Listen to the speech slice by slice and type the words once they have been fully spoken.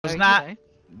was not.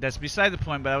 That's beside the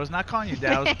point. But I was not calling you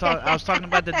that. I was talking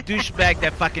about the douchebag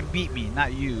that fucking beat me,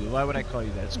 not you. Why would I call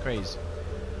you that? It's crazy.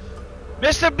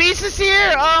 Mr. Beast is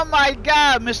here! Oh my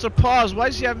God, Mr. Paws. Why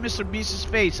does he have Mr. Beast's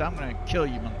face? I'm gonna kill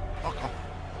you, motherfucker.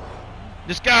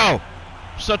 Let's go. I'm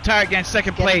so tired getting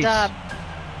second place. Let's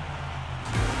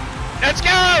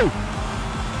go!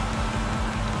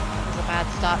 That was a bad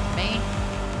start for me.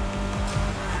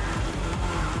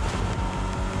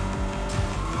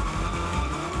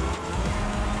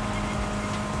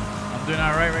 I'm doing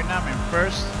alright right now. I'm in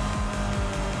first.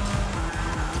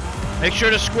 Make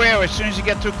sure to square as soon as you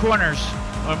get through corners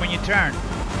or when you turn.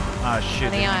 Oh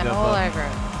shit. Honey, I'm all over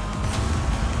it.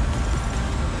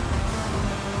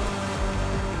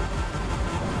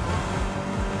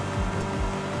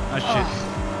 Oh shit.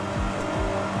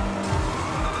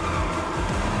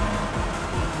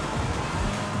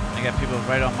 I got people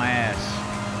right on my ass.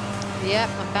 Yep,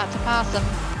 I'm about to pass them.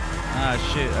 Oh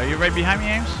shit. Are you right behind me,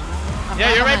 Ames?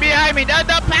 Yeah, you're right behind me. Don't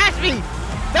pass me!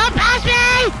 Don't pass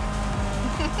me!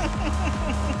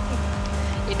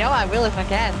 You know I will if I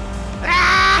can.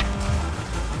 Ah!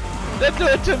 Don't do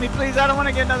it to me, please. I don't want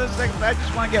to get another second. I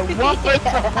just want to get one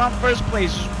first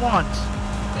place, just once.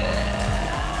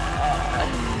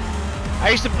 I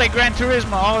used to play Gran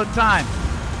Turismo all the time.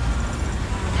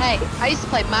 Hey, I used to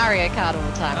play Mario Kart all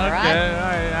the time, alright? Okay,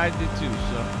 alright, I did too,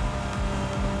 so.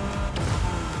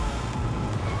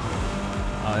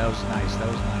 Oh, that was nice, that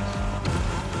was nice.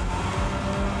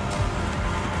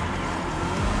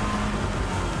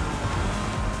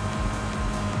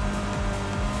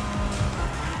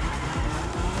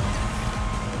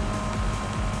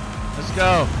 Let's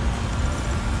go.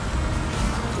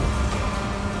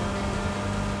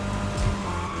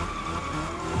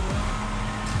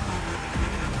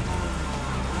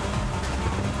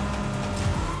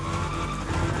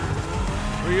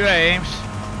 Where you at, Ames?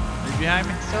 Are you behind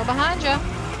me? Still behind you.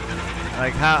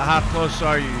 Like, how close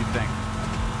are you think?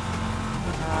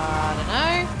 I don't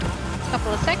know. A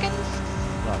couple of seconds.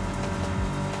 Look.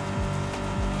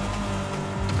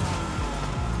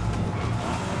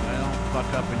 I don't fuck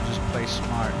up and just play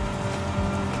smart.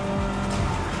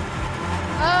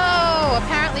 Oh,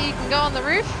 apparently you can go on the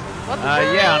roof? What the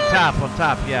shit? Yeah, on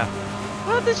top, yeah.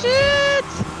 What the shit?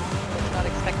 Did not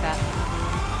expect that.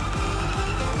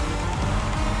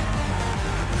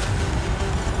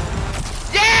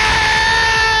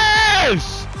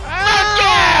 Yes!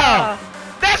 Yeah!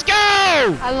 Let's go!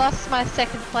 I lost my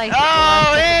second place.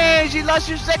 Oh, Ames, you lost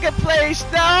your second place.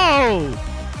 No!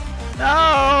 No!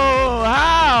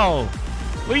 How?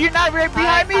 Were you not right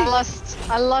behind me? I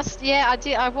lost. Yeah, I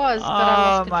did. I was, but I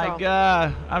lost control. Oh my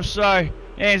God! I'm sorry,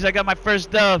 Ames. I got my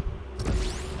first dub.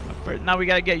 Now we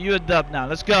gotta get you a dub. Now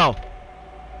let's go.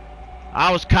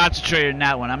 I was concentrated in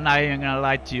that one. I'm not even gonna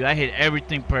lie to you. I hit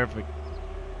everything perfect.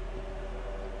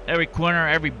 Every corner,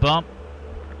 every bump.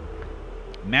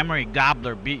 Memory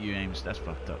Gobbler beat you, Ames. That's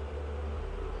fucked up.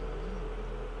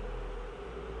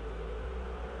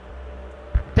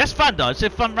 That's fun though. It's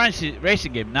a fun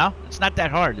racing game. No, it's not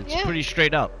that hard. It's pretty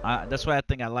straight up. That's why I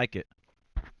think I like it.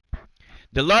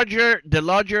 The larger the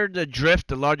drift,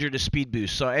 the larger the speed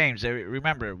boost. So Ames,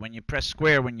 remember when you press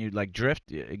square when you like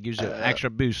drift, it gives you an extra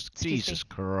boost. Jesus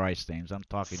Christ, Ames, I'm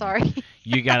talking. Sorry.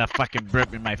 You got a fucking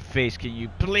burp in my face. Can you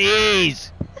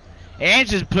please?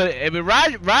 Ames just put.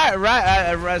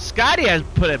 Scotty has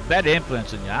put a bad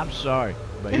influence on you. I'm sorry,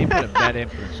 but he put a bad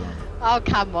influence on me. Oh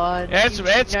come on! It's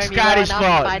Scotty's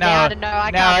fault. No,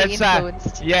 I can't be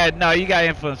influenced. Yeah, no, you got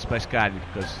influenced by Scotty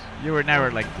because you were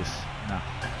never like this. No.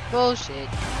 Bullshit.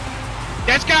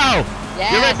 Let's go!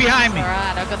 Yes, You're right behind me.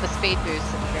 Alright, I got the speed boost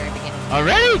at the very beginning.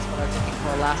 Already? That's what I was looking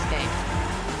for last game.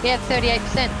 Yeah,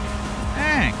 38%.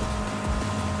 Dang.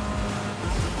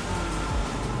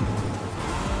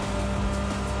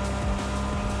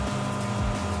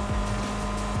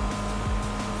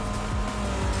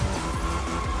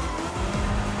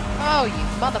 Oh, you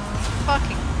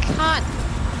motherfucking cunt!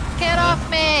 Get off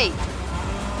me!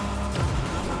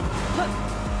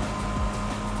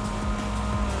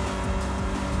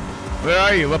 Where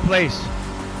are you? What place?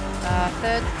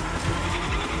 Third.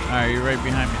 Alright, you're right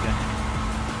behind me then.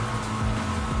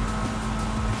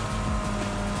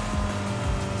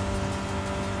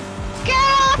 Get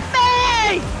off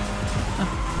me!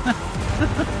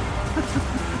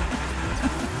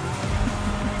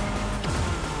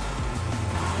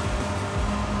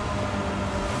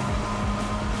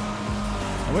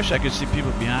 I wish I could see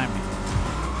people behind me.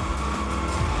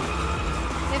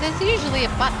 Yeah, there's usually a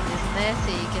button, isn't there, so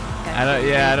you can go.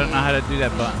 I don't know how to do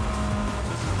that button.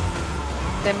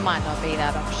 There might not be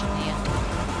that option here.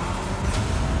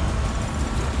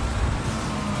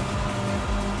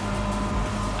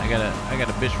 I got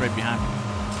a bitch right behind me.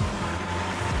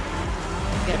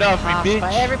 Getting off me, passed bitch.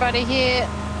 by everybody here.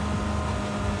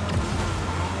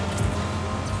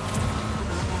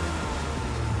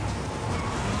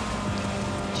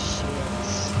 Shit.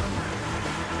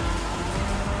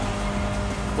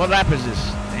 What lap is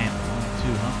this? Damn, only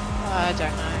 2, huh? I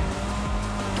don't know.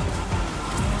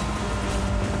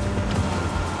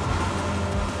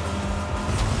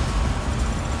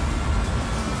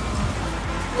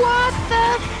 What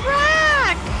the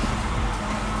frack?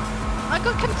 I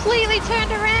got completely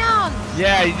turned around.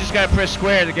 Yeah, you just gotta press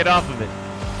square to get off of it.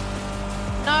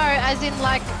 No, as in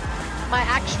like my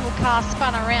actual car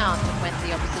spun around and went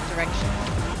the opposite direction.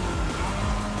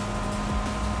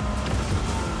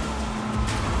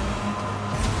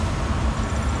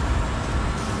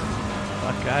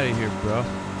 Fuck out of here, bro.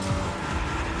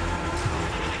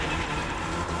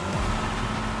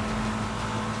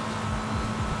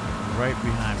 Right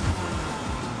behind me.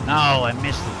 No, I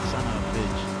missed it, son of a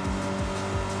bitch.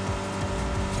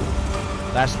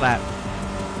 Last lap.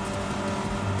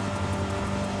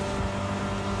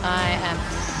 I am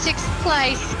 6th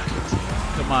place.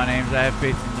 Come on, Ames, I have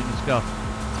faith in you. Let's go.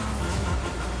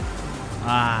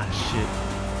 Ah, shit.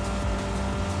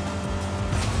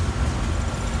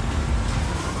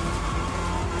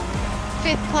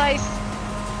 Fifth place.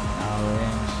 No,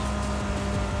 Ames.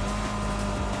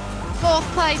 4th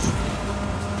place.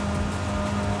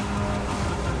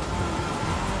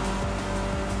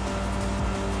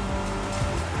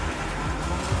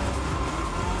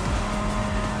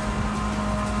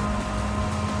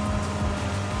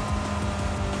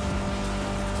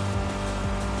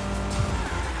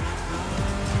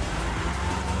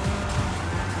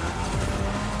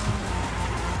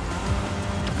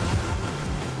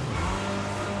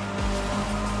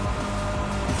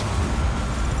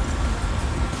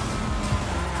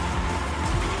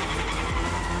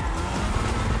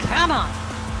 Come on.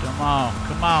 Come on,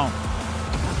 come on.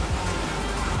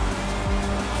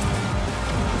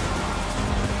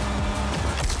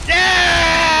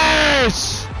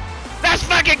 Yes! Let's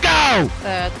fucking go!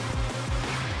 3rd.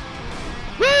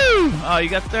 Woo! Oh, you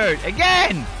got 3rd.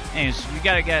 Again! Ames, you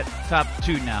gotta get top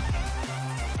 2 now.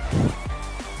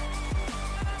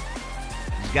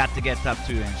 You got to get top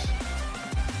 2, Ames.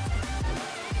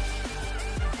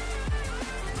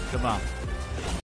 Come on.